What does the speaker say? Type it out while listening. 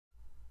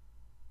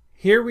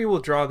Here we will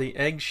draw the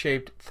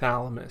egg-shaped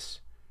thalamus.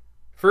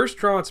 First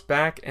draw its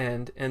back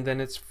end and then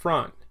its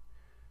front.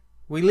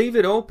 We leave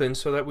it open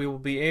so that we will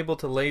be able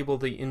to label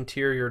the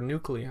interior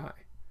nuclei.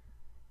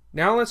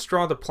 Now let's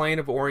draw the plane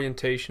of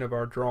orientation of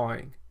our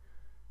drawing.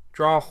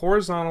 Draw a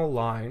horizontal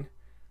line,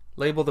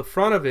 label the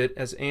front of it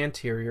as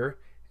anterior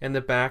and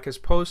the back as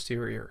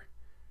posterior.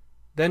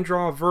 Then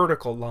draw a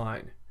vertical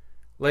line.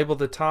 Label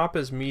the top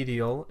as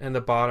medial and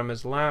the bottom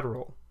as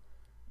lateral.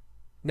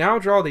 Now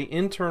draw the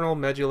internal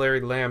medullary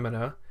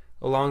lamina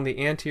along the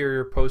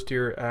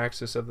anterior-posterior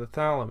axis of the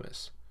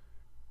thalamus.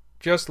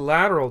 Just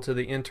lateral to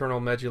the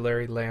internal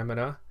medullary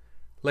lamina,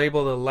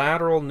 label the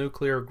lateral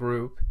nuclear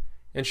group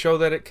and show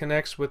that it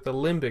connects with the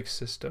limbic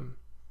system.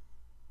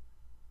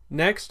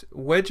 Next,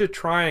 wedge a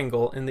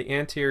triangle in the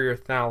anterior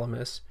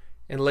thalamus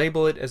and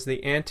label it as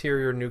the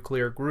anterior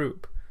nuclear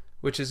group,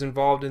 which is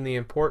involved in the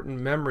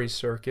important memory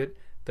circuit,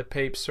 the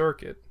Pape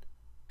circuit.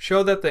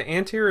 Show that the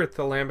anterior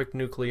thalamic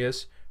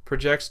nucleus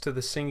projects to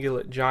the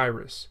cingulate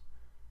gyrus.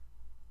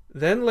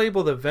 Then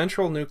label the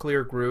ventral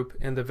nuclear group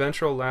and the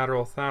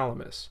ventrolateral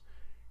thalamus.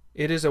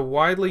 It is a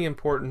widely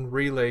important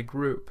relay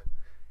group.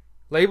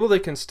 Label the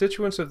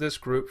constituents of this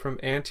group from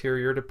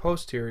anterior to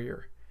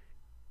posterior.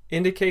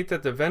 Indicate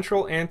that the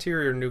ventral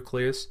anterior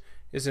nucleus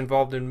is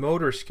involved in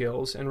motor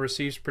skills and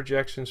receives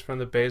projections from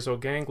the basal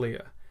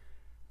ganglia.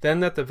 Then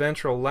that the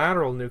ventral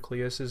lateral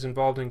nucleus is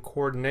involved in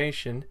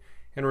coordination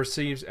and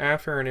receives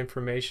afferent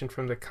information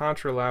from the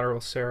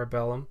contralateral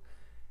cerebellum,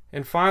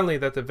 and finally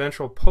that the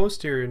ventral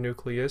posterior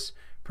nucleus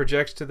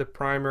projects to the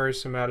primary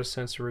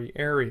somatosensory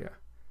area.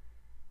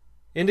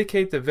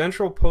 Indicate the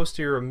ventral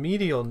posterior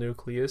medial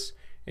nucleus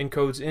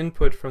encodes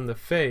input from the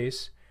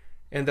face,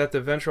 and that the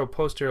ventral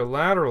posterior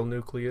lateral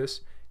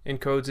nucleus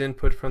encodes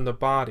input from the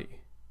body.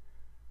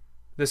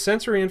 The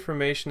sensory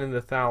information in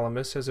the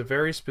thalamus has a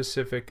very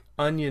specific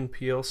onion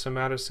peel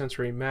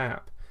somatosensory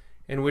map,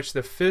 in which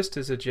the fist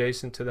is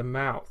adjacent to the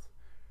mouth.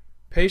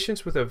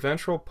 Patients with a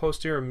ventral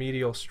posterior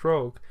medial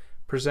stroke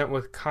present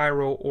with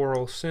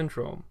chiro-oral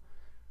syndrome.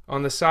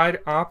 On the side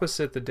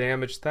opposite the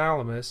damaged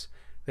thalamus,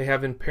 they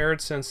have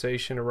impaired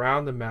sensation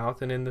around the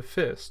mouth and in the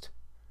fist.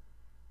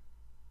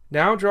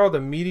 Now draw the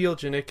medial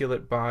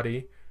geniculate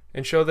body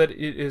and show that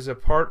it is a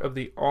part of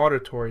the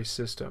auditory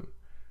system.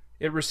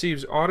 It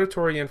receives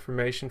auditory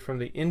information from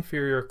the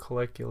inferior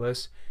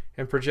colliculus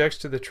and projects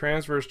to the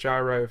transverse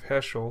gyri of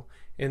Heschel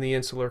in the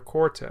insular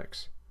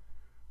cortex.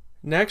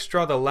 Next,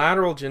 draw the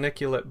lateral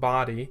geniculate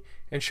body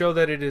and show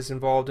that it is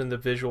involved in the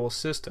visual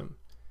system.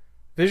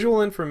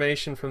 Visual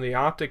information from the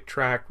optic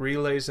tract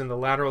relays in the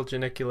lateral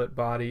geniculate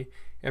body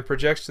and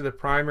projects to the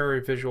primary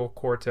visual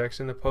cortex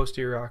in the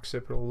posterior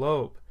occipital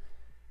lobe.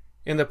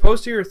 In the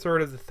posterior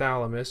third of the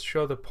thalamus,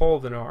 show the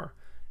pulvinar,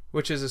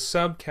 which is a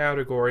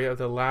subcategory of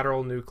the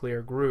lateral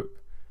nuclear group.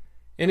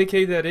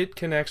 Indicate that it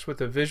connects with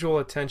the visual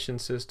attention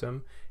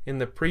system in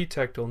the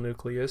pretectal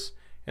nucleus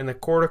and the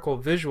cortical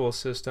visual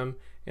system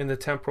in the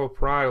temporal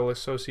parietal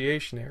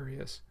association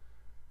areas.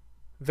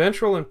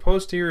 Ventral and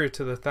posterior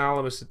to the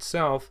thalamus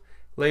itself,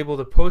 label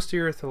the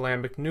posterior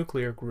thalamic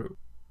nuclear group.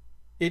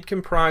 It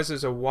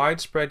comprises a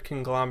widespread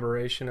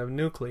conglomeration of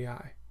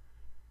nuclei.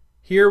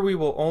 Here we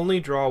will only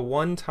draw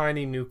one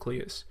tiny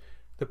nucleus,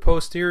 the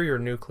posterior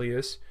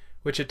nucleus,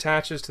 which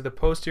attaches to the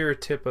posterior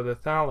tip of the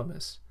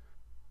thalamus.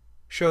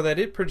 Show that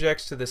it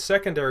projects to the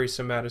secondary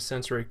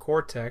somatosensory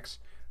cortex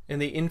in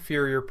the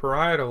inferior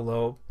parietal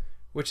lobe,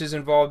 which is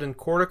involved in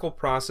cortical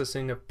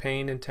processing of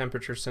pain and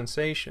temperature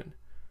sensation.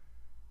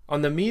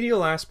 On the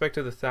medial aspect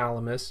of the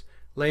thalamus,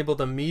 label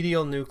the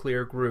medial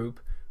nuclear group,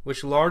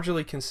 which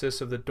largely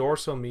consists of the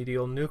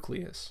dorsomedial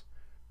nucleus.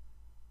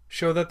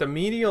 Show that the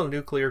medial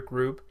nuclear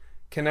group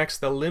connects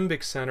the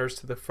limbic centers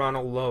to the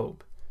frontal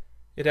lobe.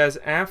 It has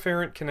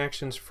afferent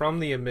connections from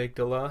the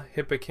amygdala,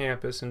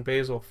 hippocampus, and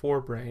basal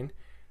forebrain,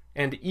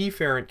 and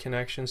efferent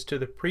connections to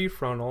the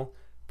prefrontal,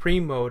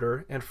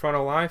 premotor, and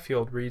frontal eye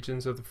field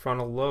regions of the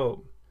frontal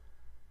lobe.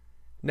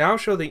 Now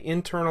show the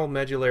internal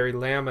medullary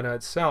lamina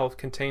itself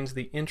contains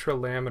the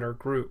intralaminar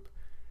group.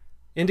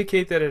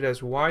 Indicate that it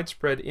has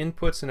widespread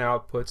inputs and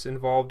outputs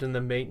involved in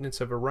the maintenance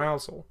of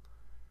arousal.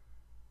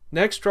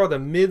 Next, draw the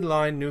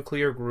midline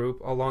nuclear group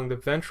along the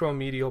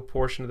ventromedial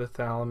portion of the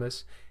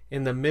thalamus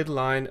in the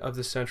midline of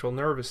the central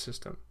nervous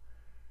system.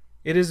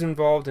 It is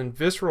involved in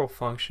visceral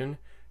function,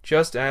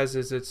 just as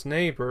is its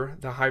neighbor,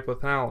 the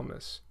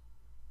hypothalamus.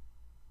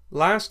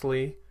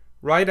 Lastly,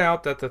 write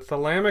out that the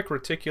thalamic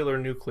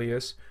reticular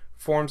nucleus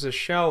forms a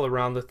shell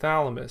around the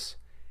thalamus,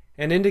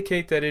 and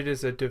indicate that it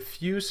is a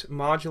diffuse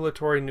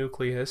modulatory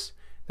nucleus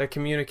that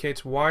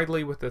communicates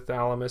widely with the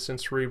thalamus and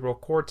cerebral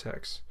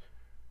cortex.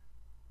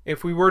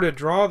 If we were to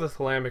draw the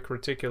thalamic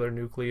reticular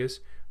nucleus,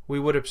 we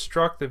would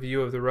obstruct the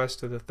view of the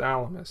rest of the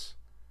thalamus.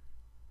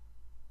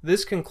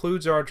 This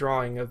concludes our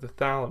drawing of the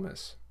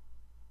thalamus.